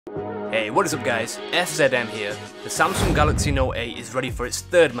Hey, what is up guys, FZM here. The Samsung Galaxy Note 8 is ready for its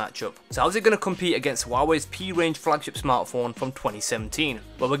third matchup. So how's it going to compete against Huawei's P-range flagship smartphone from 2017?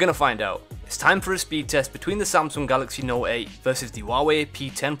 Well, we're going to find out. It's time for a speed test between the Samsung Galaxy Note 8 versus the Huawei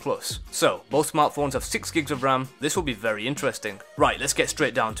P10 Plus. So, both smartphones have 6 gigs of RAM, this will be very interesting. Right, let's get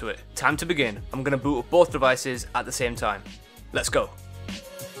straight down to it. Time to begin. I'm going to boot up both devices at the same time. Let's go.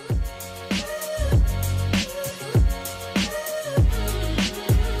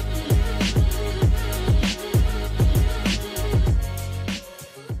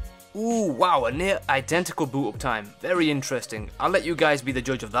 Ooh, wow, a near identical boot up time. Very interesting. I'll let you guys be the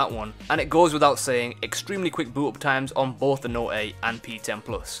judge of that one. And it goes without saying, extremely quick boot up times on both the Note 8 and P10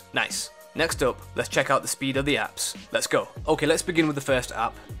 Plus. Nice. Next up, let's check out the speed of the apps. Let's go. Okay, let's begin with the first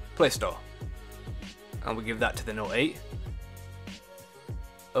app, Play Store. And we'll give that to the Note 8.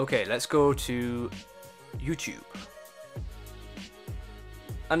 Okay, let's go to YouTube.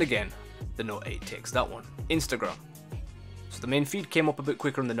 And again, the Note 8 takes that one. Instagram. So the main feed came up a bit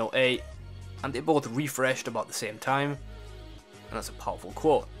quicker on the Note 8, and they both refreshed about the same time, and that's a powerful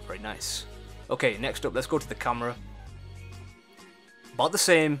quote, very nice. Okay, next up, let's go to the camera. About the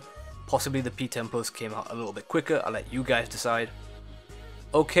same, possibly the P10 Plus came out a little bit quicker, I'll let you guys decide.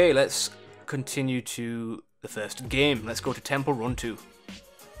 Okay, let's continue to the first game, let's go to Temple Run 2.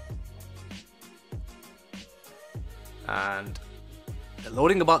 And they're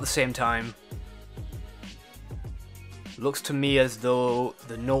loading about the same time. Looks to me as though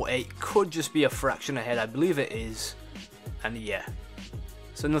the Note 8 could just be a fraction ahead, I believe it is, and yeah,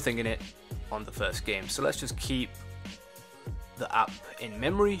 so nothing in it on the first game. So let's just keep the app in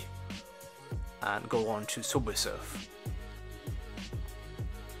memory and go on to Subway Surf.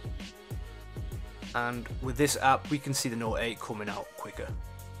 And with this app we can see the Note 8 coming out quicker.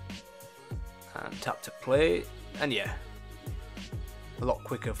 And tap to play, and yeah, a lot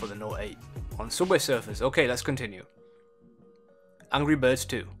quicker for the Note 8 on Subway Surfers. Okay, let's continue. Angry Birds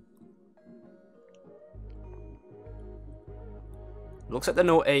 2. Looks like the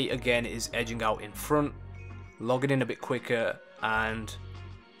Note 8 again is edging out in front, logging in a bit quicker, and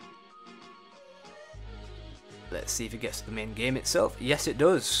let's see if it gets to the main game itself. Yes, it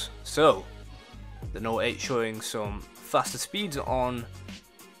does. So, the Note 8 showing some faster speeds on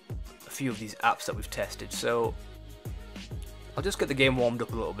a few of these apps that we've tested. So, I'll just get the game warmed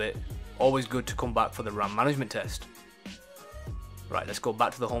up a little bit. Always good to come back for the RAM management test. Right, let's go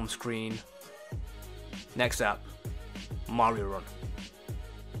back to the home screen. Next app, Mario Run.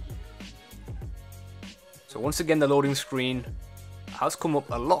 So once again the loading screen has come up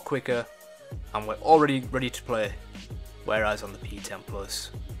a lot quicker and we're already ready to play, whereas on the P10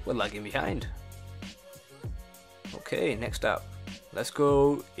 Plus we're lagging behind. Okay, next app, let's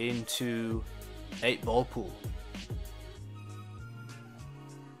go into 8-ball pool.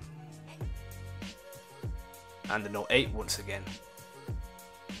 And the Note 8 once again.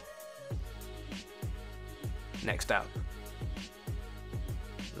 Next app,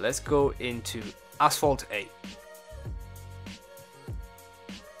 let's go into Asphalt 8.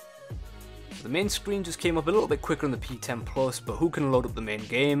 So the main screen just came up a little bit quicker on the P10 Plus, but who can load up the main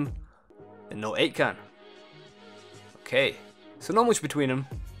game? The Note 8 can. Okay, so not much between them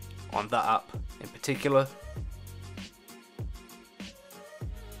on that app in particular.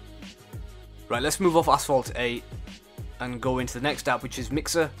 Right, let's move off Asphalt 8 and go into the next app, which is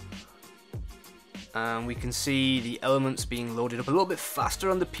Mixer. And we can see the elements being loaded up a little bit faster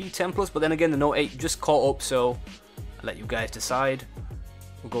on the P10 Plus, but then again the Note 8 just caught up, so I'll let you guys decide.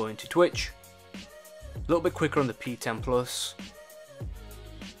 We'll go into Twitch. A little bit quicker on the P10 Plus.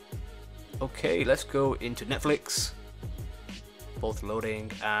 Okay, let's go into Netflix. Both loading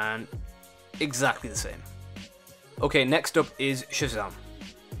and exactly the same. Okay, next up is Shazam.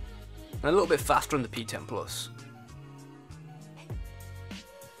 And a little bit faster on the P10 Plus.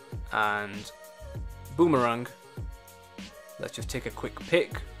 And Boomerang, let's just take a quick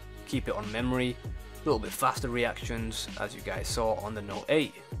pick, keep it on memory, a little bit faster reactions as you guys saw on the Note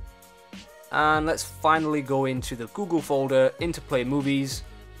 8. And let's finally go into the Google folder, into Play Movies,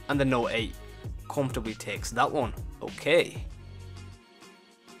 and the Note 8 comfortably takes that one. Okay.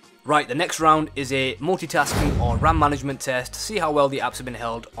 Right, the next round is a multitasking or RAM management test to see how well the apps have been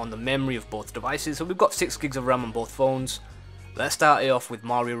held on the memory of both devices. So we've got 6 gigs of RAM on both phones. Let's start it off with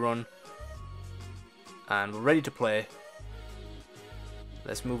Mario Run. And we're ready to play.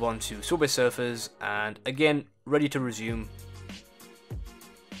 Let's move on to Subway Surfers, and again, ready to resume.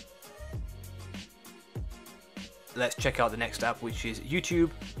 Let's check out the next app, which is YouTube.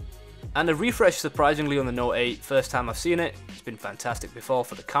 And a refresh surprisingly on the Note 8, first time I've seen it. It's been fantastic before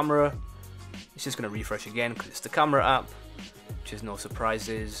for the camera. It's just going to refresh again because it's the camera app, which is no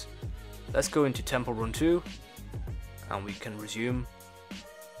surprises. let's go into Temple Run 2 and we can resume.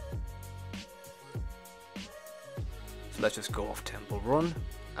 So let's just go off Temple Run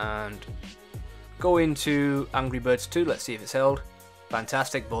and go into Angry Birds 2. Let's see if it's held.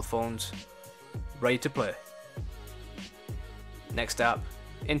 Fantastic, both phones ready to play. Next app,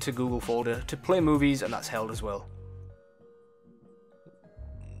 into Google folder to play movies, and that's held as well.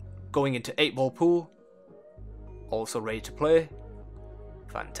 Going into 8-ball pool, also ready to play.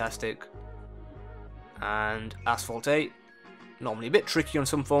 Fantastic. And Asphalt 8, normally a bit tricky on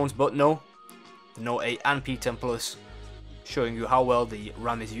some phones, but no. The Note 8 and P10 Plus showing you how well the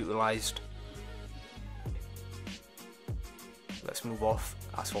RAM is utilized. Let's move off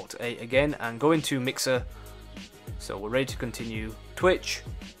Asphalt 8 again and go into Mixer. So we're ready to continue. Twitch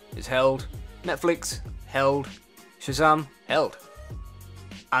is held. Netflix, held. Shazam, held.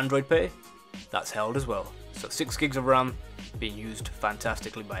 Android Pay, that's held as well. So 6 gigs of RAM being used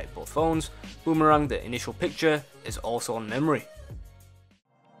fantastically by both phones. Boomerang, the initial picture, is also on memory.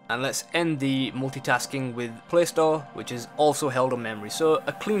 And let's end the multitasking with Play Store, which is also held on memory. So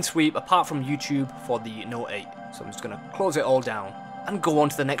a clean sweep apart from YouTube for the Note 8. So I'm just going to close it all down and go on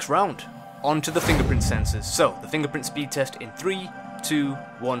to the next round. On to the fingerprint sensors. So the fingerprint speed test in 3, 2,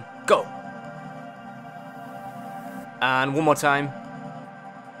 1, go. And one more time.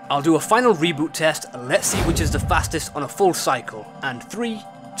 I'll do a final reboot test and let's see which is the fastest on a full cycle. And 3,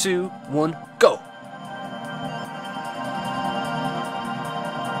 2, 1, go.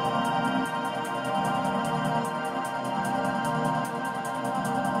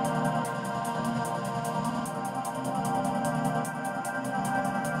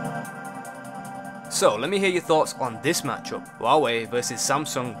 So let me hear your thoughts on this matchup, Huawei versus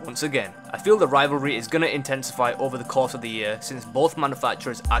Samsung once again. I feel the rivalry is going to intensify over the course of the year since both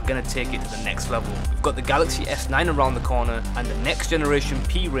manufacturers are going to take it to the next level. We've got the Galaxy S9 around the corner and the next generation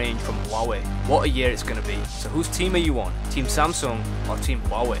P range from Huawei. What a year it's going to be. So whose team are you on? Team Samsung or Team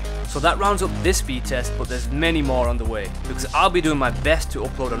Huawei? So that rounds up this speed test, but there's many more on the way because I'll be doing my best to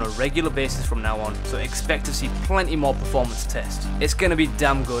upload on a regular basis from now on, so expect to see plenty more performance tests. It's going to be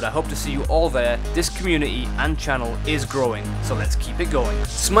damn good. I hope to see you all there. This community and channel is growing, so let's keep it going.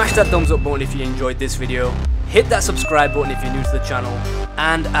 Smash that thumbs up button if you enjoyed this video, hit that subscribe button if you're new to the channel,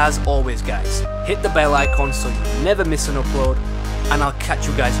 and as always guys, hit the bell icon so you never miss an upload, and I'll catch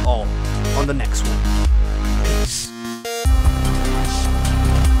you guys all on the next one.